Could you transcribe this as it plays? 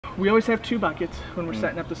We always have 2 buckets when we're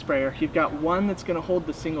setting up the sprayer. You've got one that's going to hold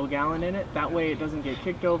the single gallon in it. That way it doesn't get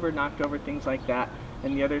kicked over, knocked over, things like that.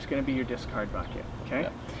 And the other is going to be your discard bucket. Okay.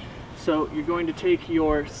 Yep. So you're going to take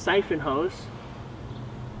your siphon hose,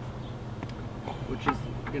 which is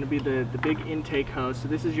going to be the big intake hose. So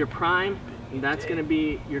this is your prime, and that's going to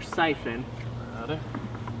be your siphon.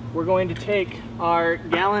 We're going to take our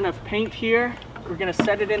gallon of paint here. We're going to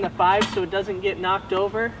set it in the 5 so it doesn't get knocked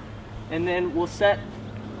over, and then we'll set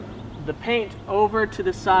the paint over to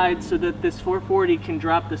the side so that this 440 can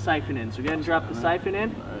drop the siphon in. So go ahead and drop the siphon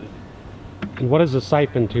in. And what does the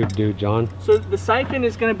siphon tube do, John? So the siphon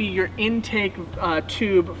is going to be your intake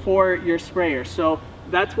tube for your sprayer. So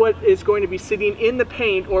that's what is going to be sitting in the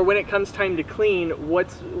paint, or when it comes time to clean,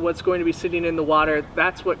 what's going to be sitting in the water,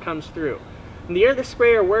 that's what comes through. And the air of the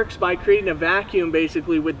sprayer works by creating a vacuum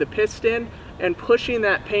basically with the piston and pushing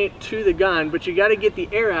that paint to the gun, but you got to get the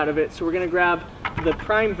air out of it. So we're going to grab the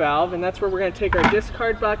prime valve, and that's where we're going to take our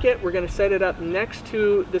discard bucket. We're going to set it up next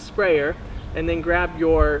to the sprayer, and then grab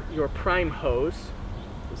your prime hose,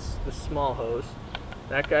 the small hose,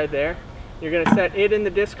 that guy there. You're going to set it in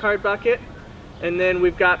the discard bucket, and then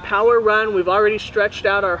we've got power run. We've already stretched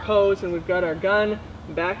out our hose, and we've got our gun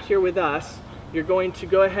back here with us. You're going to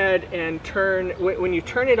go ahead and turn, when you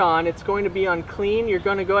turn it on, it's going to be on clean. You're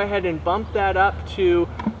going to go ahead and bump that up to,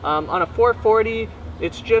 on a 440,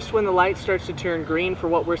 it's just when the light starts to turn green for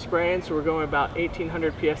what we're spraying, so we're going about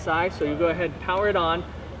 1800 PSI. So you go ahead and power it on.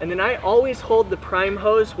 And then I always hold the prime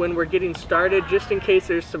hose when we're getting started, just in case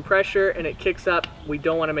there's some pressure and it kicks up. We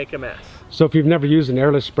don't want to make a mess. So if you've never used an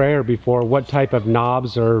airless sprayer before, what type of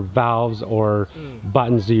knobs or valves or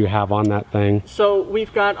buttons do you have on that thing? So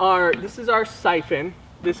we've got this is our siphon.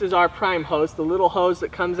 This is our prime hose, the little hose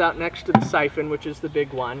that comes out next to the siphon, which is the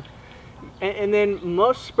big one. And then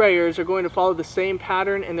most sprayers are going to follow the same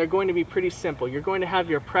pattern, and they're going to be pretty simple. You're going to have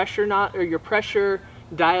your pressure knot, or your pressure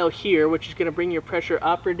dial here, which is going to bring your pressure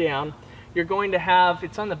up or down. You're going to have,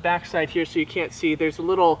 it's on the back side here so you can't see, there's a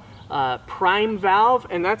little prime valve,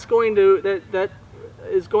 and that's going to, that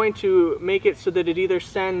is going to make it so that it either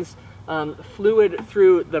sends fluid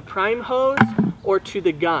through the prime hose or to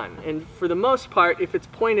the gun. And for the most part, if it's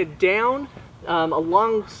pointed down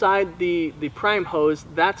alongside the prime hose,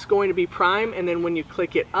 that's going to be prime, and then when you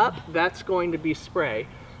click it up, that's going to be spray.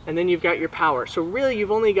 And then you've got your power. So really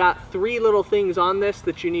you've only got 3 little things on this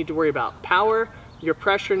that you need to worry about: power, your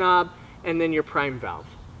pressure knob, and then your prime valve.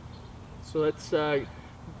 So let's go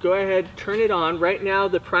ahead, turn it on. Right now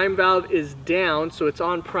the prime valve is down, so it's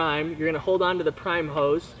on prime. You're going to hold on to the prime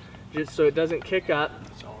hose just so it doesn't kick up.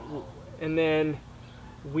 And then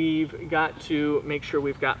we've got to make sure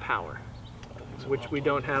we've got power, which we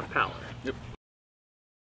don't have power. Yep.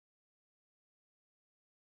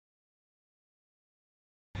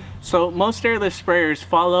 So most airless sprayers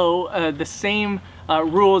follow the same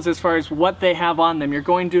rules as far as what they have on them. You're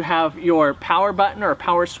going to have your power button or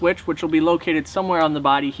power switch, which will be located somewhere on the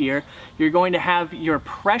body here. You're going to have your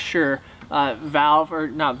pressure valve, or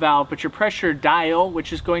not valve, but your pressure dial,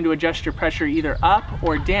 which is going to adjust your pressure either up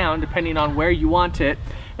or down depending on where you want it.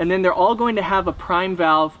 And then they're all going to have a prime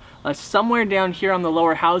valve somewhere down here on the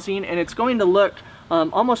lower housing, and it's going to look,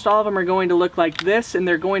 almost all of them are going to look like this, and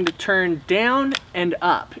they're going to turn down and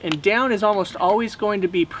up. And down is almost always going to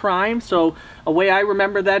be prime, so a way I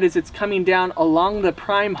remember that is it's coming down along the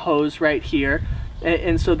prime hose right here.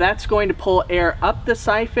 And so that's going to pull air up the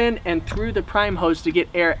siphon and through the prime hose to get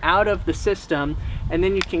air out of the system. And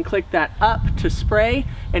then you can click that up to spray,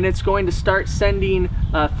 and it's going to start sending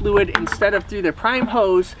fluid instead of through the prime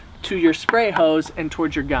hose to your spray hose and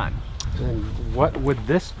towards your gun. And what would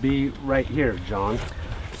this be right here, John?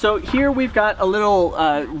 So here we've got a little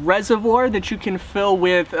reservoir that you can fill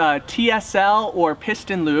with TSL or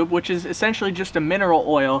piston lube, which is essentially just a mineral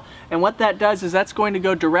oil. And what that does is that's going to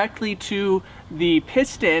go directly to the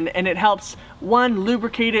piston, and it helps, 1,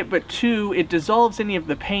 lubricate it, but 2, it dissolves any of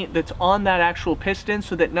the paint that's on that actual piston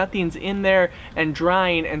so that nothing's in there and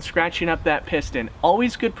drying and scratching up that piston.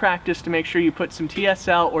 Always good practice to make sure you put some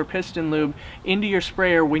TSL or piston lube into your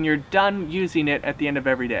sprayer when you're done using it at the end of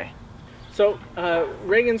every day. So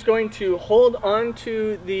Reagan's going to hold on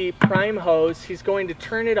to the prime hose. He's going to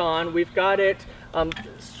turn it on. We've got it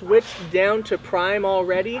switched down to prime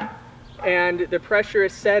already, and the pressure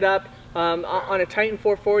is set up on a Titan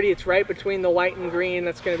 440. It's right between the white and green.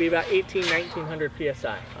 That's going to be about 1900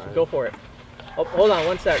 PSI. So go for it. Oh, hold on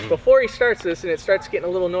one sec. Before he starts this and it starts getting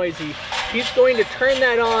a little noisy, he's going to turn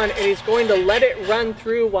that on, and he's going to let it run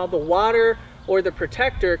through while the water or the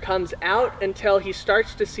protector comes out until he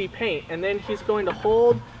starts to see paint. And then he's going to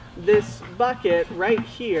hold this bucket right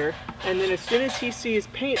here, and then as soon as he sees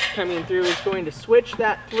paint coming through, he's going to switch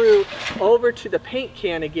that through over to the paint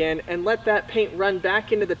can again and let that paint run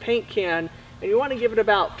back into the paint can. And you want to give it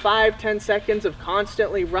about 5-10 seconds of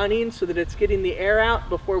constantly running so that it's getting the air out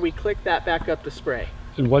before we click that back up to spray.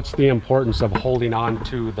 And what's the importance of holding on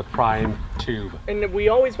to the prime tube? And we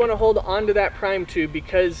always want to hold on to that prime tube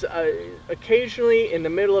because occasionally in the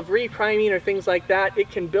middle of repriming or things like that,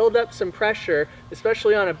 it can build up some pressure,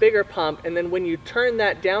 especially on a bigger pump. And then when you turn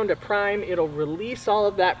that down to prime, it'll release all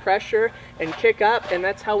of that pressure and kick up. And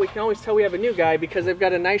that's how we can always tell we have a new guy, because they've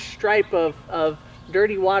got a nice stripe of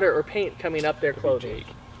dirty water or paint coming up their clothing.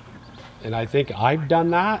 And I think I've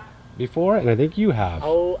done that before, and I think you have.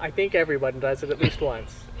 Oh, I think everyone does it at least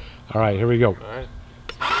once. All right, here we go. All right.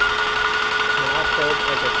 And I'll hold,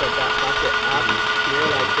 like I said, that bucket up here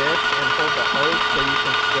like this and hold the hose so you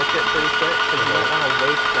can switch it pretty quick, because you don't want to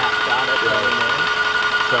waste that product going in.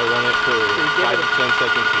 So I run it for 5 to 10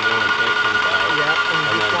 seconds and then when paint comes out. Yep, and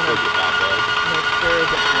you just want to flip it back up. make sure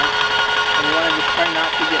that, and you want to just try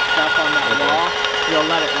not to get stuff on that wall. You'll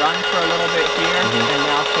let it run for a little bit here, and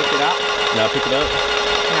now pick it up. Now pick it up.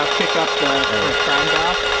 Now kick up the prime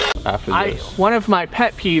valve. After this. One of my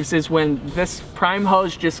pet peeves is when this prime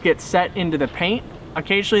hose just gets set into the paint.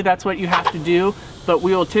 Occasionally that's what you have to do, but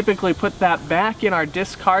we will typically put that back in our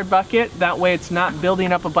discard bucket. That way it's not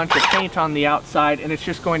building up a bunch of paint on the outside, and it's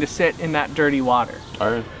just going to sit in that dirty water.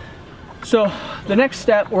 All right. So the next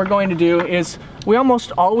step we're going to do is we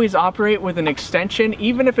almost always operate with an extension,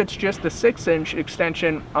 even if it's just a 6-inch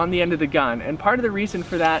extension on the end of the gun. And part of the reason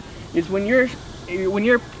for that is when you're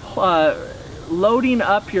loading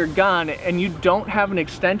up your gun and you don't have an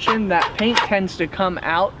extension, that paint tends to come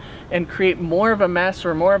out and create more of a mess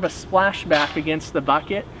or more of a splashback against the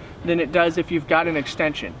bucket than it does if you've got an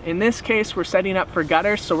extension. In this case, we're setting up for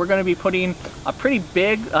gutters, so we're going to be putting a pretty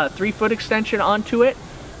big 3-foot extension onto it.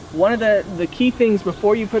 One of the key things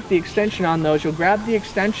before you put the extension on those, you'll grab the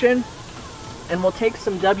extension and we'll take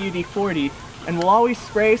some WD-40, and we'll always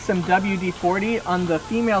spray some WD-40 on the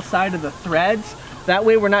female side of the threads. That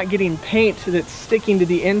way we're not getting paint that's sticking to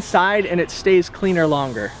the inside and it stays cleaner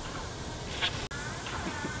longer.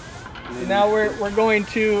 So now we're going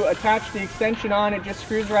to attach the extension on, it just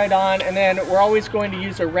screws right on, and then we're always going to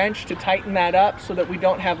use a wrench to tighten that up so that we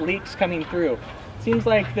don't have leaks coming through. Seems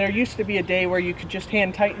like there used to be a day where you could just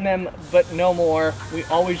hand tighten them, but no more. We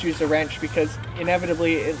always use a wrench because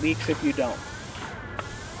inevitably it leaks if you don't.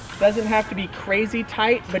 Doesn't have to be crazy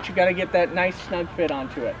tight, but you got to get that nice snug fit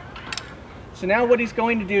onto it. So now what he's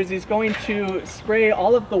going to do is he's going to spray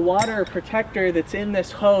all of the water protector that's in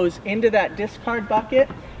this hose into that discard bucket,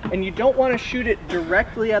 and you don't want to shoot it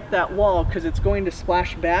directly at that wall because it's going to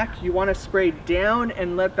splash back. You want to spray down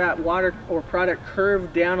and let that water or product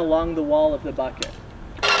curve down along the wall of the bucket.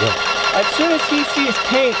 Yeah. As soon as he sees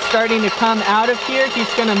paint starting to come out of here,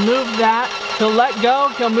 he's going to move that. He'll let go,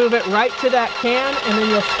 he'll move it right to that can, and then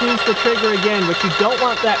you'll squeeze the trigger again. But you don't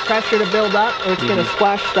want that pressure to build up or it's going to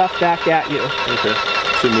splash stuff back at you. Okay.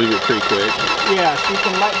 So move it pretty quick. Yeah, so you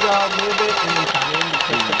can let go, move it, and then come in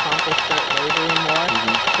because the pump will start laboring more.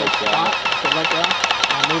 So stop, so let go,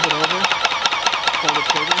 now move it over, pull the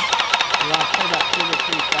trigger. You want to pull that trigger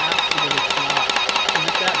pretty fast so that it's not, and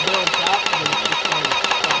if that builds up, then it's just going to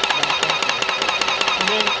splash back up. And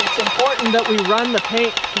then it's important that we run the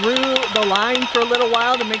paint through the line for a little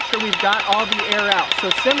while to make sure we've got all the air out. So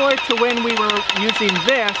similar to when we were using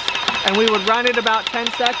this, and we would run it about 10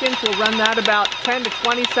 seconds, we'll run that about 10 to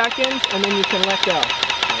 20 seconds, and then you can let go.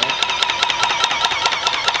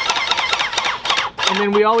 And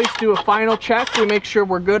then we always do a final check. We make sure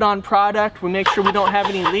we're good on product. We make sure we don't have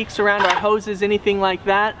any leaks around our hoses, anything like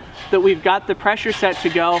that, that we've got the pressure set to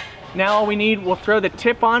go. Now all we need, we'll throw the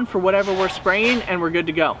tip on for whatever we're spraying, and we're good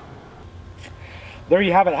to go. There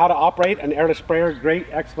you have it, how to operate an airless sprayer. Great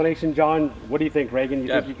explanation, John. What do you think, Reagan? You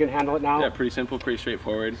think you can handle it now? Yeah, pretty simple, pretty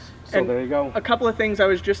straightforward. So and there you go. A couple of things I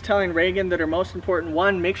was just telling Reagan that are most important.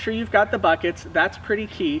 One, make sure you've got the buckets. That's pretty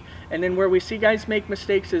key. And then where we see guys make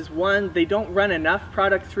mistakes is, one, they don't run enough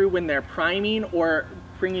product through when they're priming or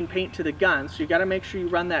bringing paint to the gun. So you got to make sure you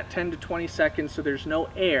run that 10 to 20 seconds so there's no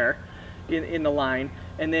air in the line.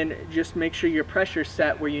 And then just make sure your pressure's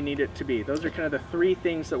set where you need it to be. Those are kind of the 3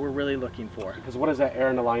 things that we're really looking for. Because what does that air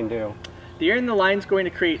in the line do? The air in the line is going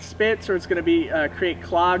to create spits, or it's going to be create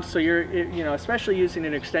clogs. So you're, especially using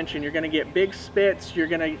an extension, you're going to get big spits. You're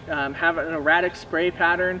going to have an erratic spray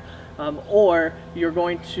pattern, or you're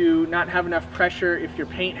going to not have enough pressure. If your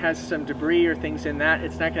paint has some debris or things in that,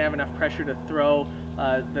 it's not going to have enough pressure to throw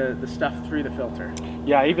the stuff through the filter.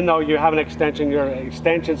 Yeah, even though you have an extension, your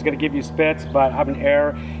extension is going to give you spits, but having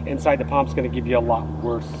air inside the pump is going to give you a lot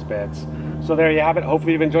worse spits. So there you have it.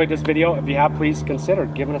 Hopefully you've enjoyed this video. If you have, please consider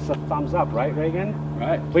giving us a thumbs up, right, Reagan?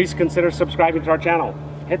 Right. Please consider subscribing to our channel.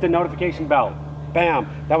 Hit the notification bell.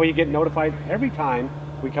 Bam! That way you get notified every time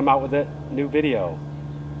we come out with a new video.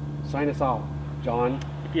 Sign us off, John.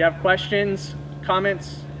 If you have questions,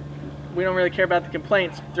 comments, we don't really care about the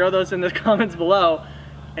complaints. Throw those in the comments below,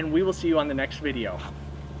 and we will see you on the next video.